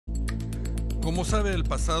Como sabe, el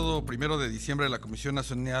pasado 1 de diciembre la Comisión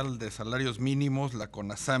Nacional de Salarios Mínimos, la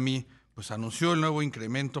CONASAMI, pues anunció el nuevo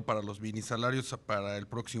incremento para los minisalarios para el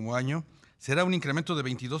próximo año. Será un incremento de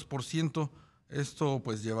 22%. Esto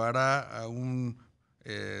pues llevará a un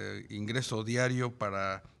ingreso diario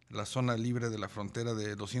para la zona libre de la frontera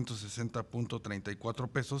de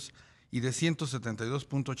 260.34 pesos y de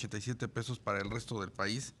 172.87 pesos para el resto del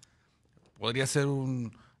país. Podría ser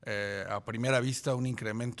a primera vista un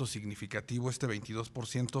incremento significativo, este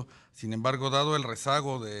 22%. Sin embargo, dado el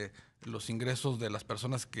rezago de los ingresos de las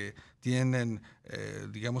personas que tienen,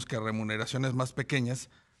 digamos que remuneraciones más pequeñas,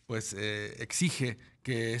 pues exige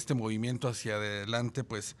que este movimiento hacia adelante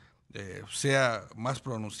pues sea más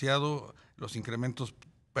pronunciado, los incrementos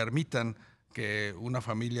permitan que una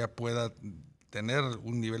familia pueda tener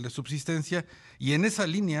un nivel de subsistencia, y en esa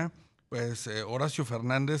línea pues Horacio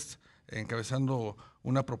Fernández, encabezando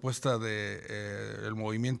una propuesta de el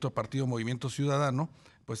Partido Movimiento Ciudadano,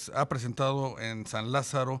 pues ha presentado en San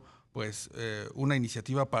Lázaro pues una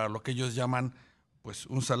iniciativa para lo que ellos llaman pues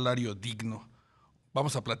un salario digno.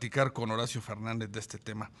 Vamos a platicar con Horacio Fernández de este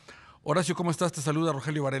tema. Horacio, ¿cómo estás? Te saluda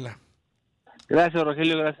Rogelio Varela. Gracias,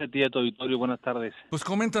 Rogelio, gracias a ti y a tu auditorio. Buenas tardes. Pues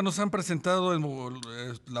comenta, nos han presentado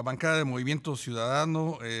la bancada de Movimiento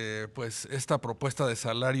Ciudadano, pues esta propuesta de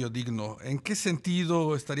salario digno. ¿En qué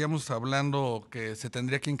sentido estaríamos hablando que se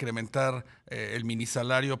tendría que incrementar el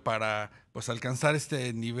minisalario para pues alcanzar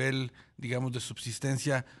este nivel, digamos, de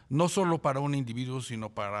subsistencia, no solo para un individuo,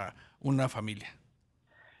 sino para una familia?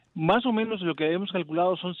 Más o menos lo que hemos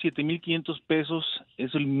calculado son 7,500 pesos,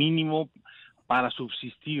 es el mínimo para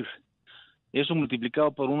subsistir. Eso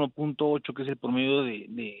multiplicado por 1.8, que es el promedio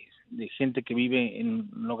de gente que vive en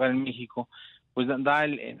un hogar en México, pues da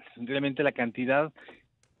realmente la cantidad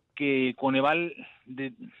que Coneval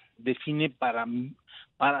define para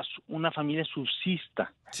una familia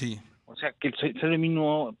subsista. Sí. O sea, que el salario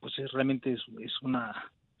mínimo pues realmente es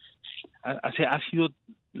una... ha sido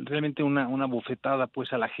realmente una bofetada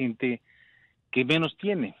pues a la gente que menos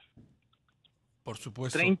tiene. Por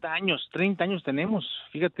supuesto. 30 años tenemos,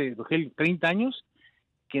 fíjate, Rogelio, 30 años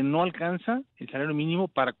que no alcanza el salario mínimo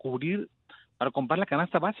para comprar la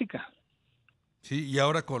canasta básica. Sí, y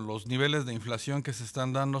ahora con los niveles de inflación que se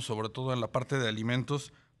están dando, sobre todo en la parte de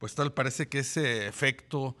alimentos, pues tal parece que ese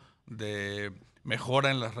efecto de mejora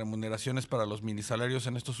en las remuneraciones para los minisalarios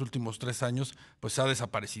en estos últimos 3 años, pues ha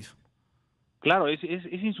desaparecido. Claro, es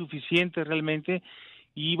insuficiente realmente.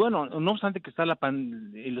 Y bueno, no obstante que está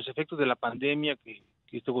los efectos de la pandemia, que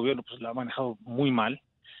este gobierno pues la ha manejado muy mal,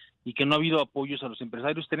 y que no ha habido apoyos a los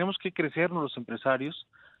empresarios, tenemos que crecernos los empresarios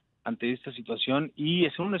ante esta situación y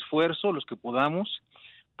hacer un esfuerzo los que podamos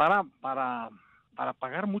para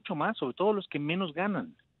pagar mucho más, sobre todo los que menos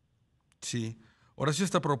ganan. Sí. Horacio,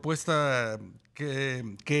 esta propuesta,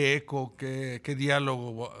 ¿qué eco, qué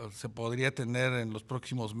diálogo se podría tener en los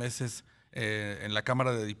próximos meses en la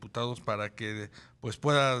Cámara de Diputados para que pues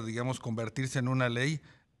pueda, digamos, convertirse en una ley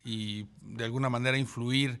y de alguna manera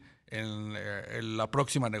influir en la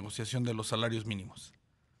próxima negociación de los salarios mínimos?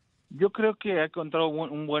 Yo creo que ha encontrado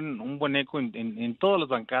un buen eco en todas las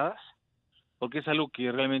bancadas, porque es algo que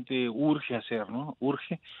realmente urge hacer, ¿no?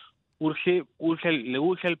 Le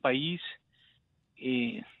urge al país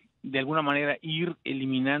de alguna manera ir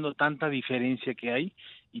eliminando tanta diferencia que hay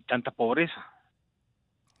y tanta pobreza.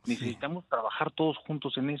 Sí. Necesitamos trabajar todos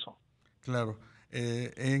juntos en eso. Claro.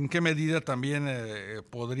 ¿En qué medida también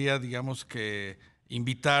podría, digamos que,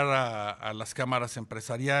 invitar a las cámaras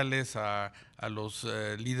empresariales, a los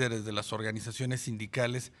líderes de las organizaciones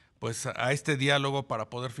sindicales, pues a este diálogo para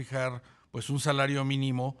poder fijar pues un salario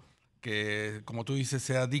mínimo que, como tú dices,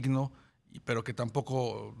 sea digno, pero que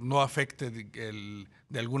tampoco no afecte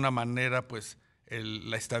de alguna manera pues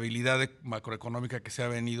la estabilidad macroeconómica que se ha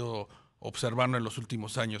venido observando en los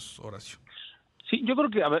últimos años, Horacio? Sí, yo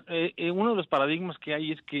creo que, a ver, uno de los paradigmas que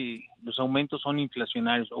hay es que los aumentos son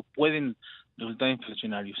inflacionarios o pueden resultar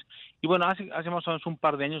inflacionarios. Y bueno, hace más o menos un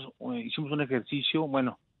par de años hicimos un ejercicio,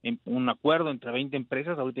 bueno, un acuerdo entre 20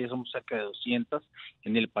 empresas, ahorita ya somos cerca de 200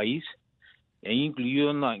 en el país,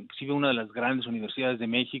 incluido inclusive una de las grandes universidades de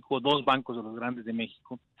México, 2 bancos de los grandes de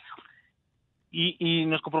México, y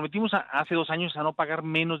nos comprometimos hace 2 años a no pagar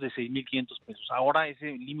menos de 6,500 pesos. Ahora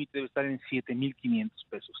ese límite debe estar en 7,500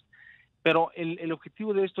 pesos. Pero el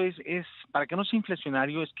objetivo de esto es para que no sea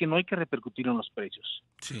inflacionario, es que no hay que repercutir en los precios.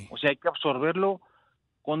 Sí. O sea, hay que absorberlo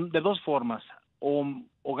de 2 formas, o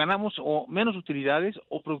ganamos o menos utilidades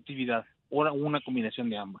o productividad, o una combinación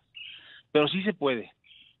de ambas. Pero sí se puede.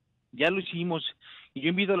 Ya lo hicimos, y yo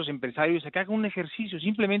invito a los empresarios a que hagan un ejercicio,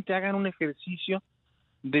 simplemente hagan un ejercicio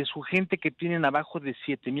de su gente que tienen abajo de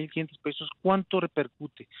 7,500 pesos, ¿cuánto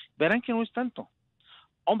repercute? Verán que no es tanto.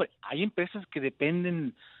 Hombre, hay empresas que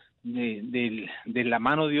dependen de la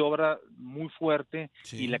mano de obra muy fuerte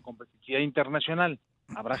y la competitividad internacional.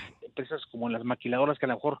 Habrá empresas como las maquiladoras que a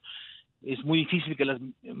lo mejor es muy difícil que las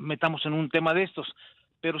metamos en un tema de estos,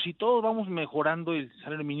 pero si todos vamos mejorando el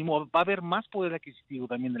salario mínimo, va a haber más poder adquisitivo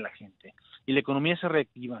también de la gente y la economía se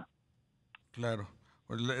reactiva. Claro.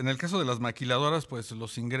 En el caso de las maquiladoras, pues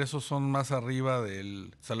los ingresos son más arriba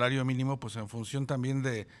del salario mínimo, pues en función también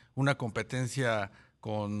de una competencia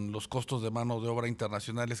con los costos de mano de obra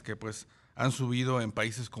internacionales que pues han subido en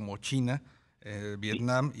países como China,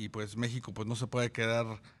 Vietnam, y pues México pues no se puede quedar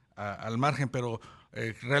al margen, pero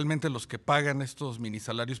realmente los que pagan estos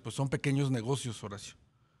minisalarios pues son pequeños negocios, Horacio.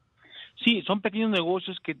 Sí, son pequeños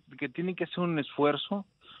negocios que tienen que hacer un esfuerzo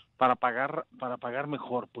para pagar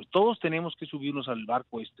mejor. Pues todos tenemos que subirnos al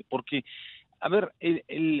barco porque, a ver,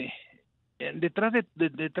 detrás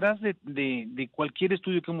de cualquier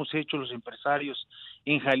estudio que hemos hecho los empresarios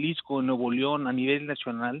en Jalisco, en Nuevo León, a nivel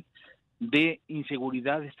nacional, de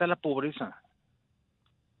inseguridad está la pobreza.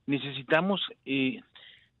 Necesitamos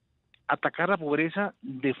atacar la pobreza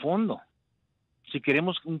de fondo si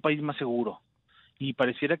queremos un país más seguro. Y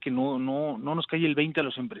pareciera que no nos cae el 20 a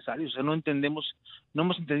los empresarios, o sea, no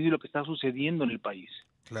hemos entendido lo que está sucediendo en el país.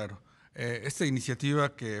 Claro. Esta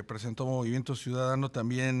iniciativa que presentó Movimiento Ciudadano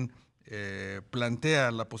también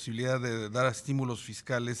plantea la posibilidad de dar estímulos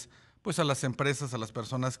fiscales pues a las empresas, a las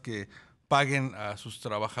personas que paguen a sus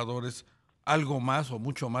trabajadores algo más o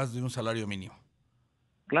mucho más de un salario mínimo.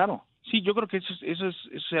 Claro, sí, yo creo que eso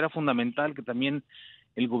será fundamental, que también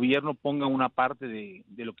el gobierno ponga una parte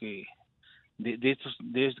de lo que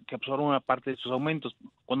que absorban una parte de estos aumentos,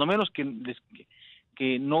 cuando menos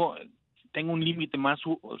que no tenga un límite más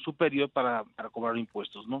superior para cobrar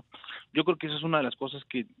impuestos, ¿no? Yo creo que esa es una de las cosas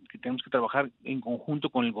que tenemos que trabajar en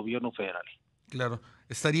conjunto con el gobierno federal. Claro.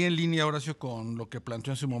 Estaría en línea, Horacio, con lo que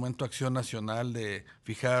planteó en su momento Acción Nacional de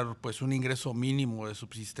fijar pues un ingreso mínimo de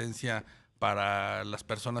subsistencia para las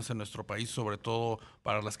personas en nuestro país, sobre todo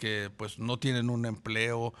para las que pues no tienen un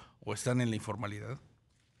empleo o están en la informalidad.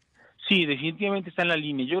 Sí, definitivamente está en la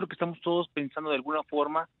línea. Yo creo que estamos todos pensando de alguna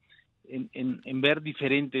forma en ver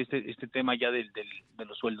diferente este tema ya de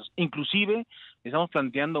los sueldos. Inclusive estamos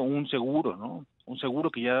planteando un seguro, ¿no? Un seguro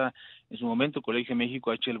que ya en su momento el Colegio de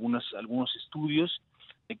México ha hecho algunos estudios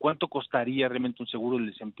de cuánto costaría realmente un seguro del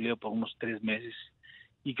desempleo por unos 3 meses.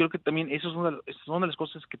 Y creo que también eso son de las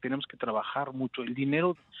cosas que tenemos que trabajar mucho. El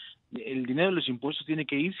dinero de los impuestos tiene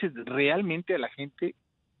que irse realmente a la gente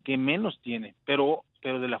que menos tiene, pero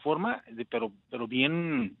de la forma, pero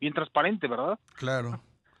bien transparente, ¿verdad? Claro.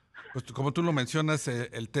 Pues como tú lo mencionas,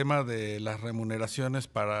 el tema de las remuneraciones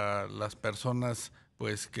para las personas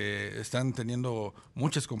pues que están teniendo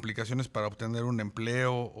muchas complicaciones para obtener un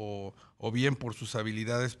empleo o bien por sus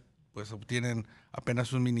habilidades pues obtienen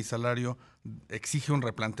apenas un mini salario, exige un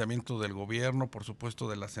replanteamiento del gobierno, por supuesto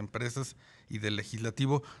de las empresas y del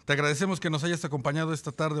legislativo. Te agradecemos que nos hayas acompañado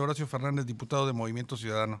esta tarde, Horacio Fernández, diputado de Movimiento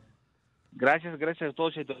Ciudadano. Gracias a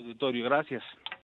todos y a tu auditorio, gracias.